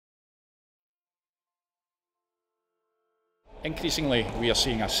Increasingly, we are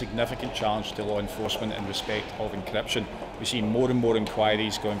seeing a significant challenge to law enforcement in respect of encryption. We see more and more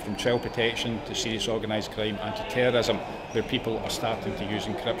inquiries going from child protection to serious organised crime and to terrorism, where people are starting to use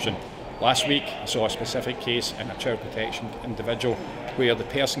encryption. Last week, I saw a specific case in a child protection individual where the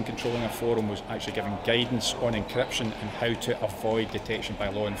person controlling a forum was actually giving guidance on encryption and how to avoid detection by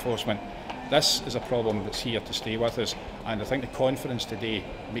law enforcement. This is a problem that's here to stay with us, and I think the conference today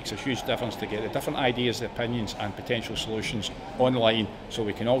makes a huge difference to get the different ideas, the opinions and potential solutions online so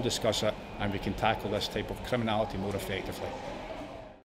we can all discuss it and we can tackle this type of criminality more effectively.